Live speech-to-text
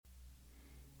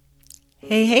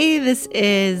Hey, this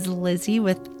is Lizzie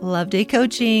with Love Day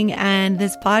Coaching, and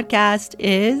this podcast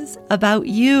is about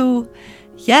you.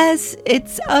 Yes,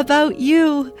 it's about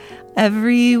you.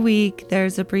 Every week,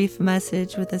 there's a brief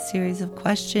message with a series of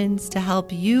questions to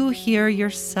help you hear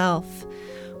yourself.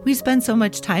 We spend so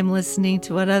much time listening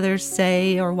to what others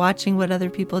say or watching what other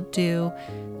people do.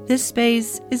 This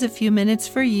space is a few minutes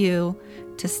for you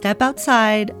to step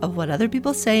outside of what other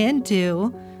people say and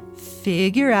do,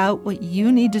 figure out what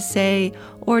you need to say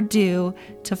or do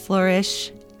to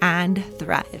flourish and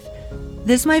thrive.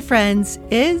 This, my friends,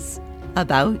 is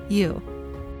about you.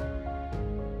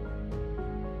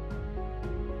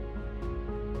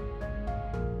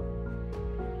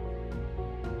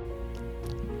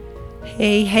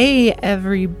 Hey,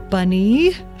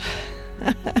 everybody.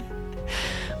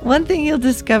 One thing you'll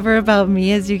discover about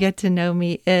me as you get to know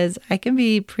me is I can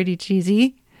be pretty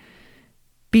cheesy.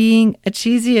 Being a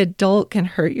cheesy adult can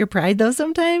hurt your pride, though,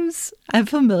 sometimes. I'm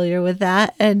familiar with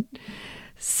that. And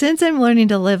since I'm learning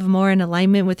to live more in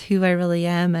alignment with who I really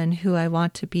am and who I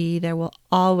want to be, there will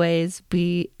always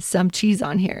be some cheese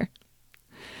on here.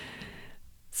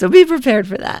 So be prepared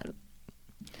for that.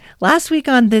 Last week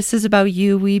on This Is About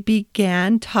You, we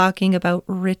began talking about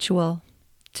ritual.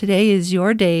 Today is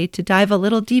your day to dive a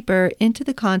little deeper into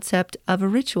the concept of a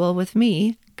ritual with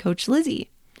me, Coach Lizzie.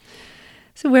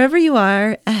 So wherever you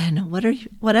are and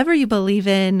whatever you believe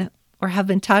in or have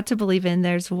been taught to believe in,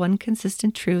 there's one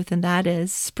consistent truth, and that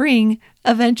is spring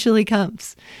eventually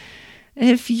comes.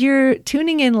 If you're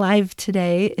tuning in live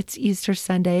today, it's Easter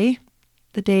Sunday,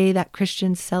 the day that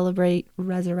Christians celebrate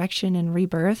resurrection and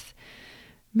rebirth.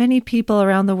 Many people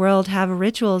around the world have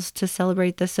rituals to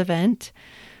celebrate this event.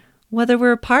 Whether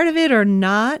we're a part of it or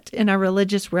not in our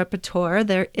religious repertoire,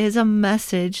 there is a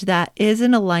message that is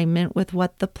in alignment with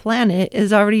what the planet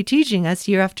is already teaching us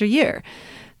year after year.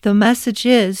 The message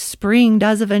is spring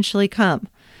does eventually come.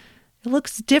 It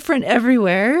looks different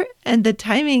everywhere, and the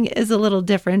timing is a little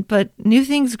different, but new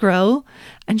things grow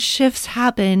and shifts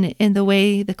happen in the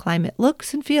way the climate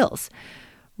looks and feels.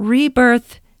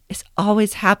 Rebirth is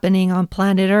always happening on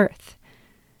planet Earth.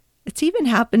 It's even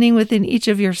happening within each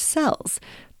of your cells.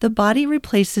 The body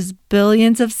replaces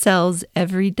billions of cells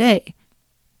every day.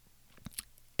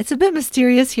 It's a bit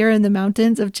mysterious here in the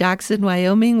mountains of Jackson,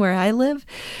 Wyoming, where I live.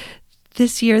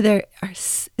 This year there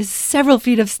is several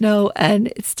feet of snow and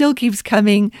it still keeps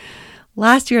coming.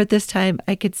 Last year at this time,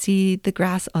 I could see the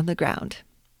grass on the ground.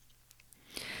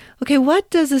 Okay, what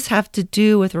does this have to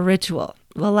do with ritual?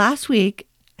 Well, last week,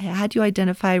 I had you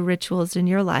identify rituals in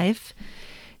your life.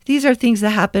 These are things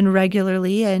that happen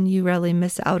regularly and you rarely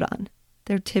miss out on.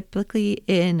 They're typically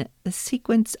in the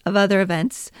sequence of other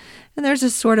events, and there's a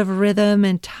sort of rhythm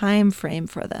and time frame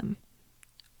for them.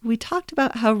 We talked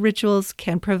about how rituals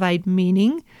can provide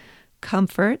meaning,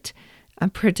 comfort,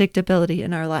 and predictability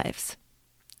in our lives.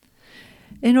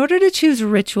 In order to choose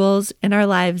rituals in our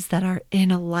lives that are in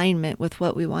alignment with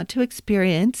what we want to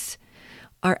experience,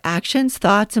 our actions,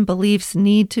 thoughts, and beliefs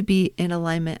need to be in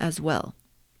alignment as well.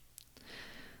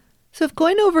 So if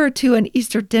going over to an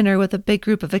Easter dinner with a big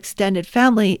group of extended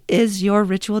family is your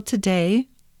ritual today,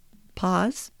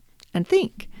 pause and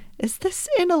think, is this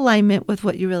in alignment with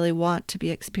what you really want to be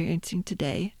experiencing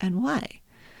today and why?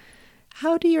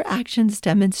 How do your actions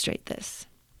demonstrate this?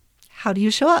 How do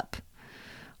you show up?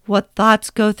 What thoughts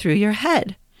go through your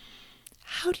head?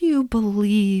 How do you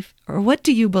believe, or what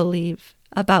do you believe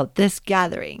about this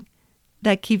gathering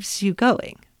that keeps you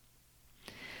going?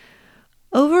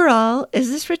 Overall, is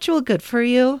this ritual good for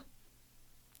you?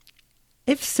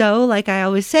 If so, like I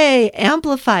always say,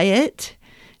 amplify it,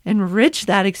 enrich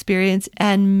that experience,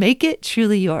 and make it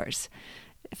truly yours.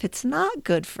 If it's not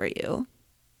good for you,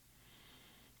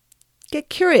 get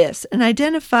curious and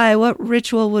identify what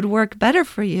ritual would work better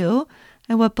for you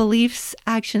and what beliefs,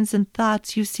 actions, and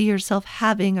thoughts you see yourself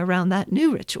having around that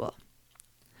new ritual.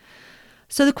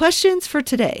 So the questions for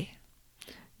today.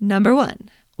 Number 1.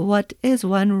 What is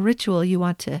one ritual you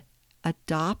want to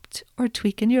adopt or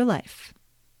tweak in your life?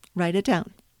 Write it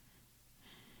down.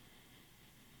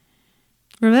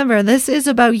 Remember, this is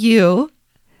about you.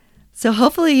 So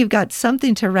hopefully you've got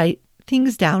something to write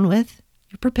things down with.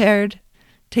 You're prepared.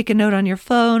 Take a note on your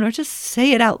phone or just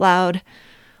say it out loud.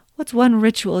 What's one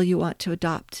ritual you want to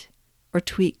adopt or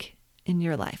tweak in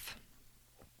your life?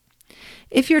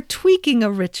 If you're tweaking a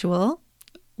ritual,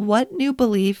 what new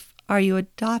belief are you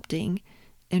adopting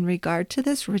in regard to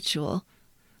this ritual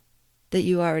that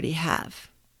you already have?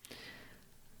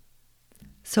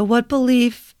 So what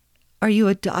belief are you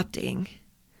adopting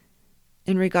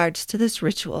in regards to this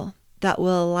ritual that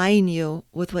will align you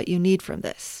with what you need from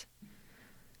this?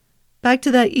 Back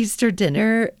to that Easter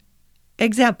dinner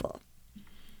example.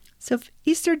 So if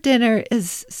Easter dinner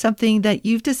is something that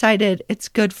you've decided it's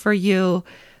good for you,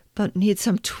 but needs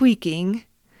some tweaking,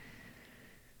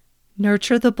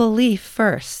 nurture the belief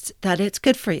first that it's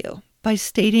good for you by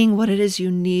stating what it is you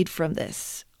need from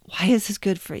this. Why is this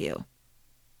good for you?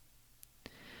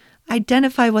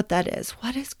 Identify what that is.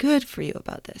 What is good for you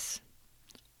about this?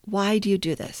 Why do you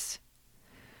do this?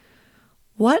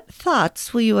 What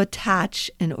thoughts will you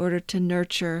attach in order to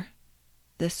nurture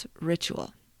this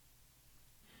ritual?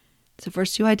 So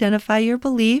first you identify your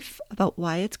belief about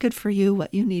why it's good for you,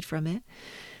 what you need from it.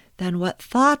 Then what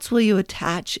thoughts will you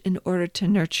attach in order to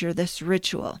nurture this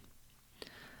ritual?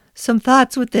 Some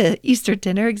thoughts with the Easter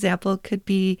dinner example could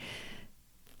be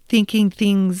thinking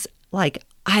things like,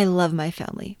 I love my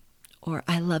family, or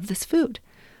I love this food.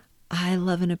 I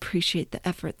love and appreciate the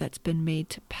effort that's been made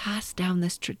to pass down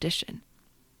this tradition.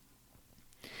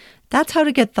 That's how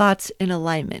to get thoughts in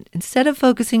alignment. Instead of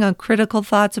focusing on critical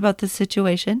thoughts about the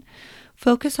situation,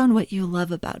 focus on what you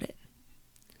love about it.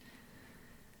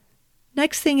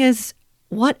 Next thing is,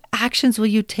 what actions will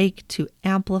you take to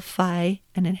amplify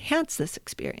and enhance this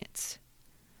experience?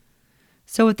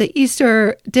 So with the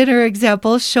Easter dinner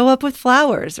example, show up with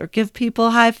flowers or give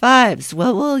people high fives.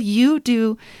 What will you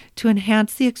do to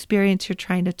enhance the experience you're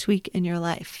trying to tweak in your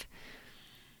life?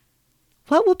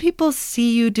 What will people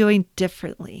see you doing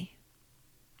differently?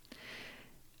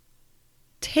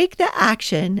 Take the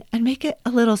action and make it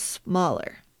a little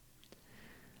smaller.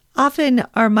 Often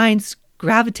our minds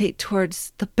gravitate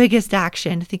towards the biggest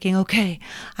action, thinking, okay,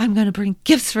 I'm going to bring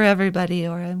gifts for everybody,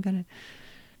 or I'm going to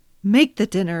make the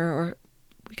dinner, or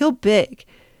we go big.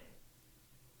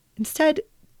 Instead,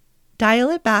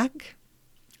 dial it back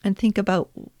and think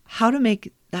about how to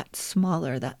make that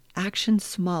smaller, that action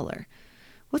smaller.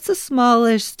 What's the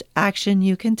smallest action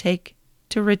you can take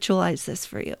to ritualize this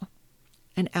for you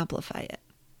and amplify it?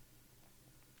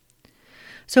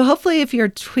 So hopefully if you're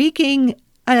tweaking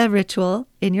a ritual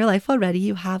in your life already,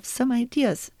 you have some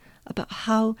ideas about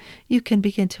how you can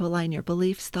begin to align your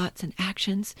beliefs, thoughts, and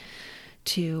actions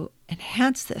to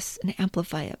enhance this and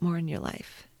amplify it more in your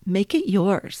life. Make it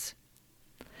yours.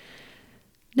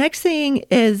 Next thing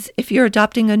is, if you're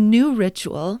adopting a new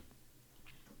ritual,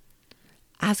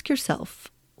 ask yourself,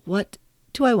 what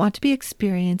do I want to be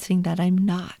experiencing that I'm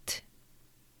not?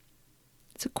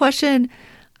 It's a question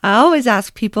I always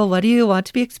ask people, what do you want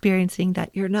to be experiencing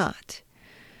that you're not?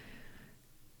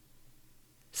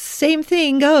 Same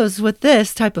thing goes with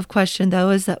this type of question,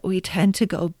 though, is that we tend to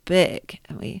go big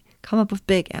and we come up with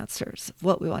big answers of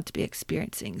what we want to be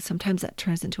experiencing. Sometimes that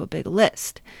turns into a big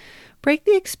list. Break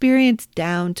the experience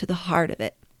down to the heart of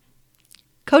it.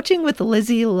 Coaching with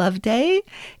Lizzie Loveday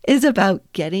is about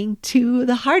getting to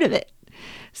the heart of it.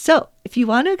 So if you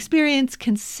want to experience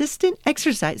consistent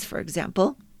exercise, for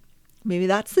example, maybe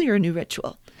that's your new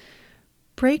ritual.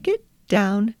 Break it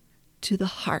down to the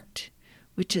heart,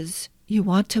 which is you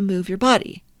want to move your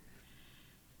body.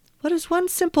 What is one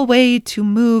simple way to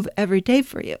move every day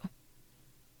for you?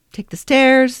 Take the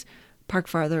stairs, park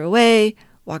farther away,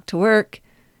 walk to work,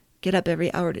 get up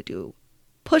every hour to do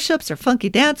push-ups or funky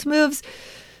dance moves.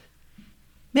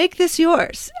 Make this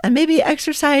yours. And maybe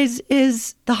exercise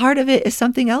is the heart of it is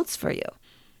something else for you.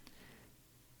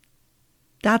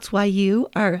 That's why you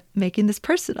are making this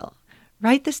personal.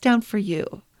 Write this down for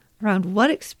you around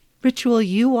what ritual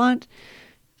you want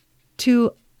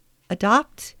to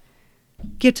adopt.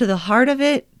 Get to the heart of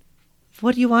it.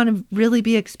 What do you want to really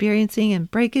be experiencing,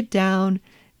 and break it down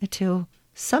into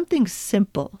something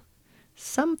simple,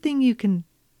 something you can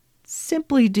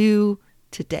simply do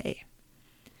today.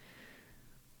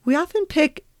 We often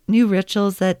pick new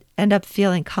rituals that end up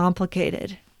feeling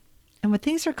complicated. And when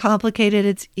things are complicated,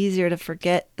 it's easier to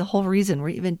forget the whole reason we're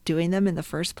even doing them in the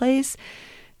first place.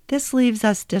 This leaves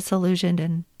us disillusioned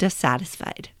and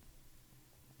dissatisfied.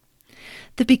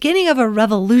 The beginning of a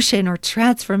revolution or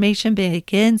transformation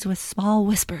begins with small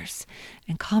whispers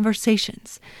and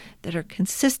conversations that are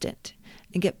consistent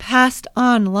and get passed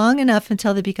on long enough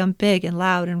until they become big and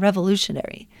loud and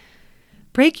revolutionary.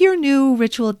 Break your new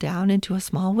ritual down into a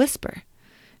small whisper.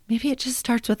 Maybe it just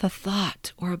starts with a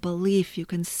thought or a belief you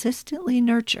consistently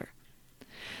nurture.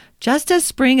 Just as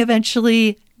spring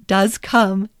eventually does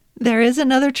come, there is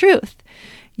another truth.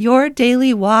 Your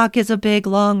daily walk is a big,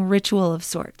 long ritual of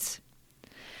sorts.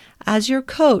 As your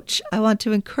coach, I want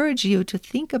to encourage you to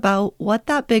think about what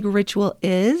that big ritual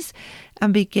is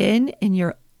and begin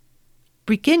your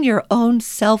own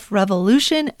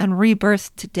self-revolution and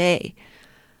rebirth today.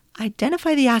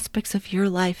 Identify the aspects of your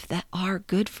life that are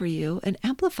good for you and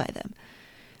amplify them.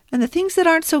 And the things that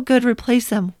aren't so good, replace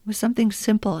them with something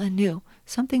simple and new,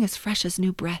 something as fresh as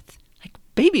new breath, like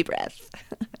baby breath.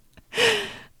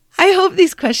 I hope hope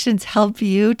these questions help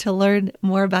you to learn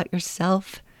more about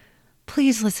yourself.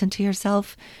 Please listen to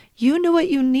yourself. You know what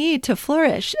you need to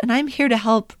flourish, and I'm here to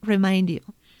help remind you.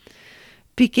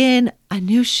 Begin a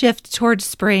new shift towards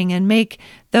spring and make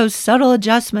those subtle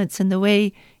adjustments in the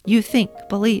way you think,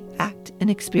 believe, act, and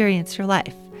experience your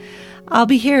life. I'll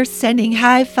be here sending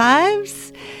high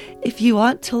fives. If you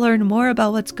want to learn more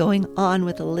about what's going on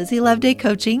with Lizzie Loveday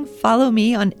Coaching, follow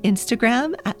me on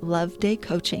Instagram at Loveday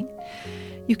Coaching.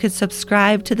 You can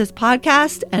subscribe to this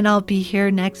podcast, and I'll be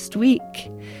here next week.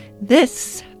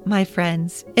 This, my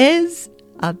friends, is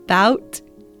about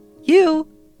you.